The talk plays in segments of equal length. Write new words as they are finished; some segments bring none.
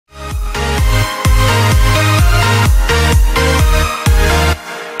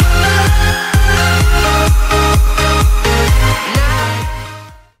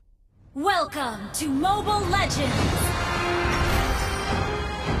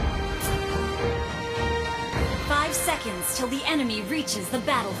seconds till the enemy reaches the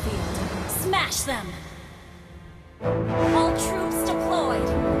battlefield. Smash them! All troops deployed!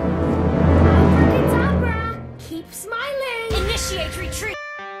 Abracadabra! Keep smiling! Initiate retreat!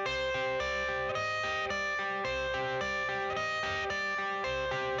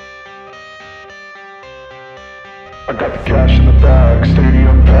 I got the cash in the bag,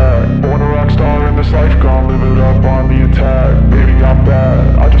 stadium packed. Born a rock star in this life, gon' live it up on the attack. Baby, I'm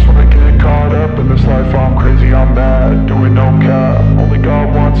bad, I just wanna get caught up in this life. I'm crazy, I'm mad, doing no cap. Only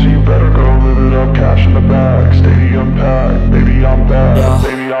God wants you, better go live it up. Cash in the bag, stadium packed. Baby, I'm bad, yeah.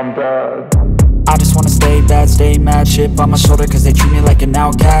 Baby, I'm bad. I just wanna stay bad, stay mad. Chip on my shoulder cause they treat me like an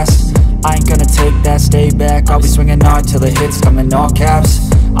outcast. I ain't gonna take that, stay back. I'll be swinging hard till the hits come in all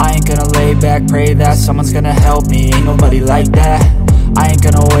caps. I ain't gonna lay back, pray that someone's gonna help me. Ain't nobody like that. I ain't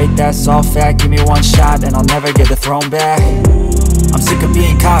gonna wait, that's all fact. Give me one shot and I'll never get the throne back. I'm sick of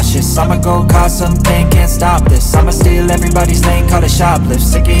being cautious, I'ma go cause something, can't stop this. I'ma steal everybody's lane, call it shoplift.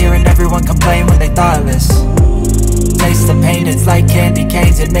 Sick of hearing everyone complain when they thoughtless. Taste the pain, it's like candy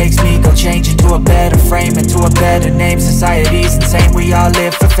canes. It makes me go change into a better frame, into a better name. Society's insane, we all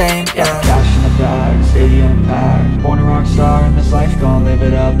live for fame, yeah. Cash in the bag, stadium packed. Born a rock star in this life, gon' live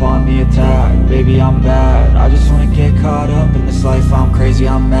it up on the attack. Baby, I'm bad, I just wanna get caught up in this life. I'm crazy,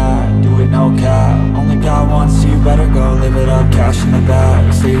 I'm mad, do it no cap. Only God wants you, better go live it up. Cash in the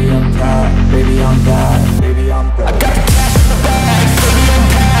bag, stadium packed. Baby, I'm bad, baby, I'm bad. I got the cash in the bag, stadium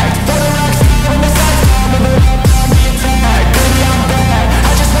packed. Born a rock star in this life, gon' live it up.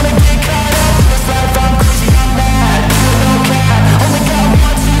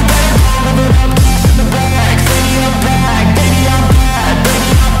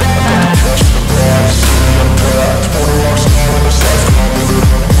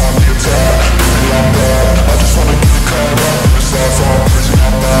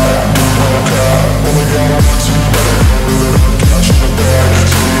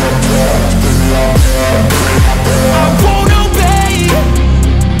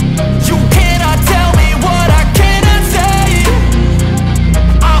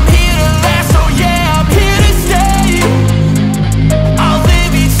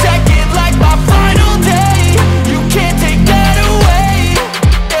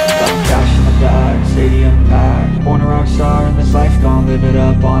 Live it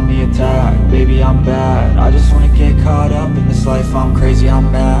up on the attack, baby I'm bad. I just wanna get caught up in this life. I'm crazy, I'm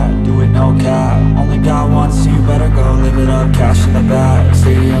mad, do it no cap. Only God wants you, better go live it up. Cash in the bag,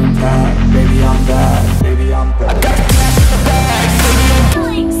 stadium packed. Baby I'm bad, baby I'm bad. I got the cash in the bag, stadium.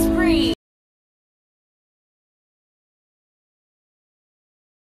 Killing spree!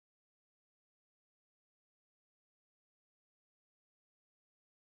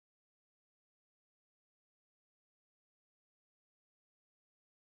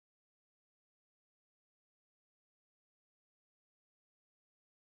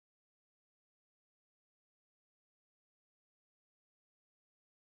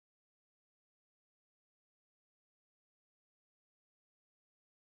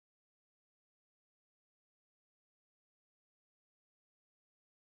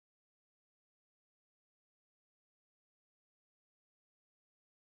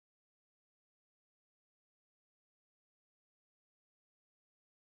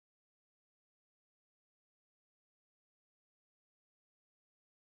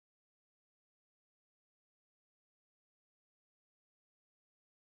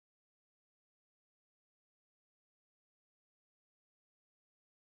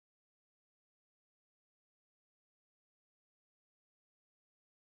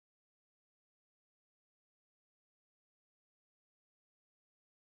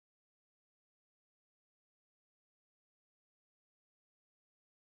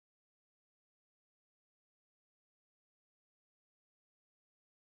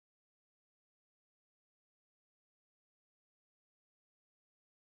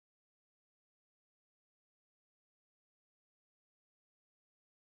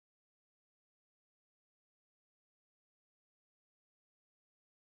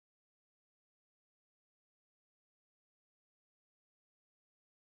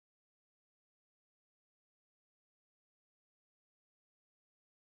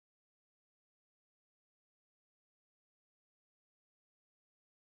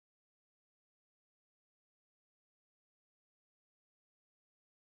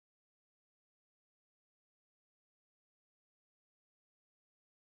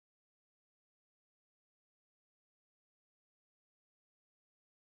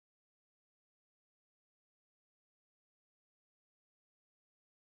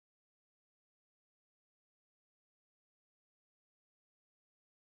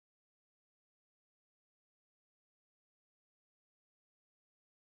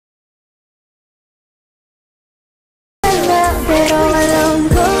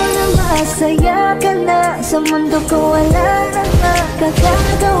 ko wala na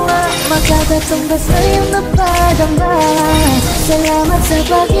makakagawa, makakatumbas na yung napadama. Salamat sa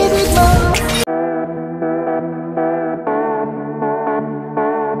pag-ibig mo.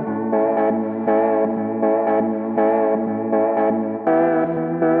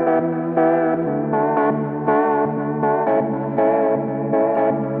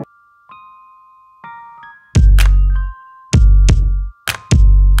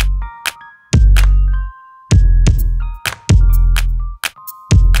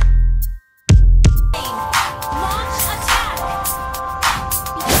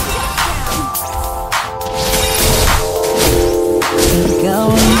 Ikaw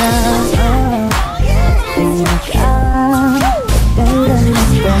na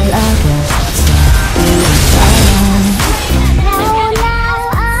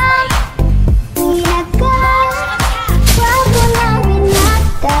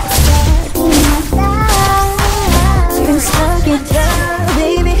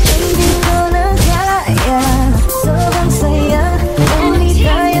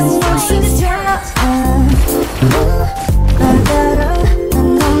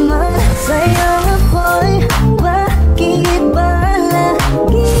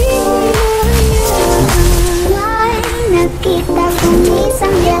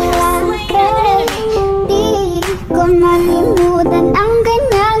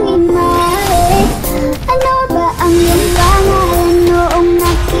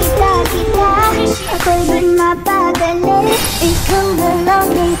pinaka-ganda ikaw na lang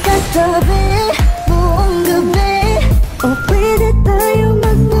ang katabi buong gabi. O pwede tayo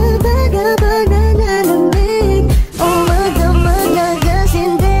magbabaga-baga na lamig, o magdamag-agas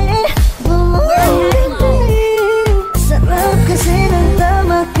hindi buong gabi. Sarap kasi ng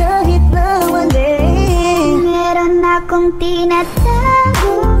tama kahit na mali. Meron akong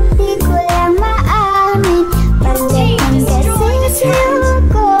tinatago, di ko lang maamin. Pagdating kasi sa'yo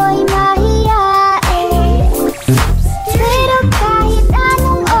ko'y mahiyain. Pero kahit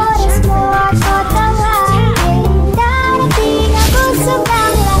anong oras mo ako tawagin, darating ako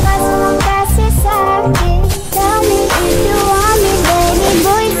sobrang lakas mo kasi sa'kin. Tell me if you want me, baby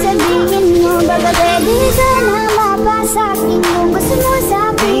boy, sabihin mo. Baka pwede ka na mapasa'kin kung gusto mo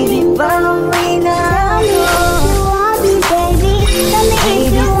sa'kin. Baby, parang may nalo. Baby, tell me if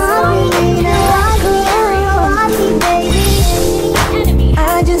you want me, if you want me, baby.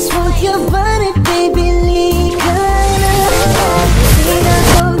 I just want your body, baby, lika na. Di na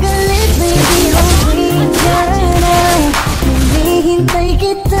akong galit, baby, okay ka na. Hinihintay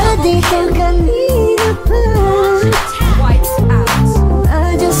kita dito kanina pa.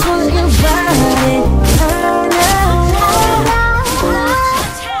 I just want your body,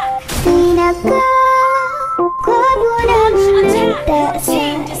 Pinaka-kuha mo na minta sa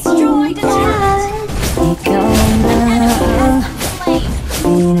intan. ikaw na ang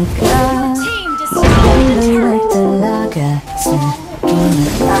pinaka-ganda talaga sa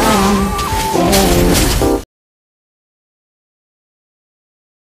kinatang.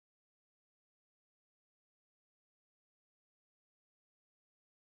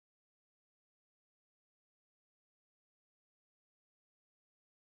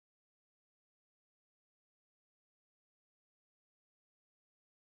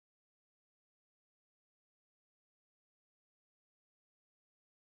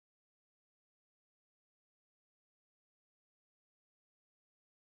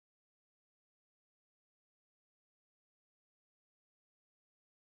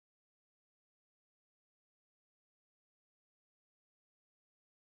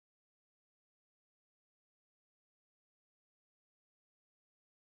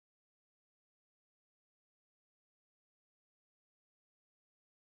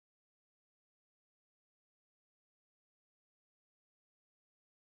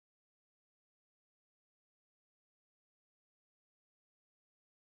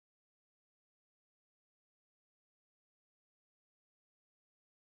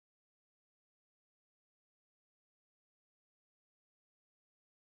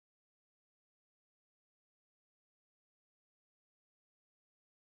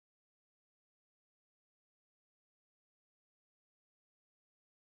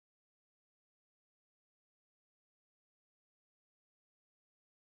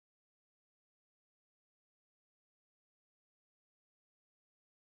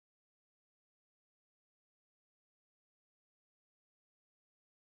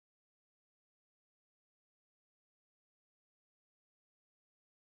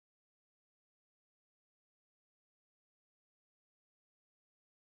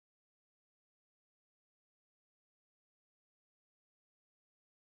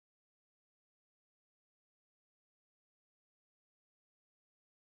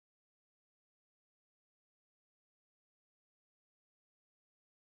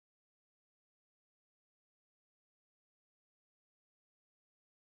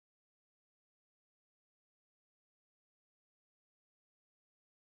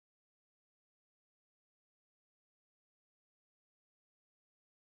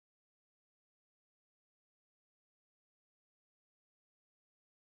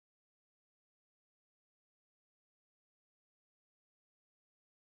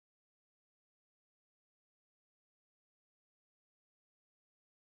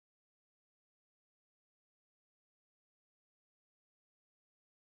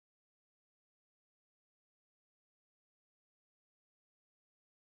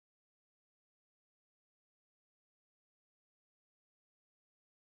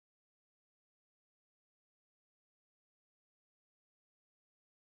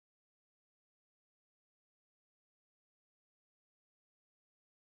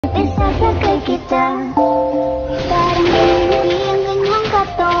 rasa ke kita. Sekarang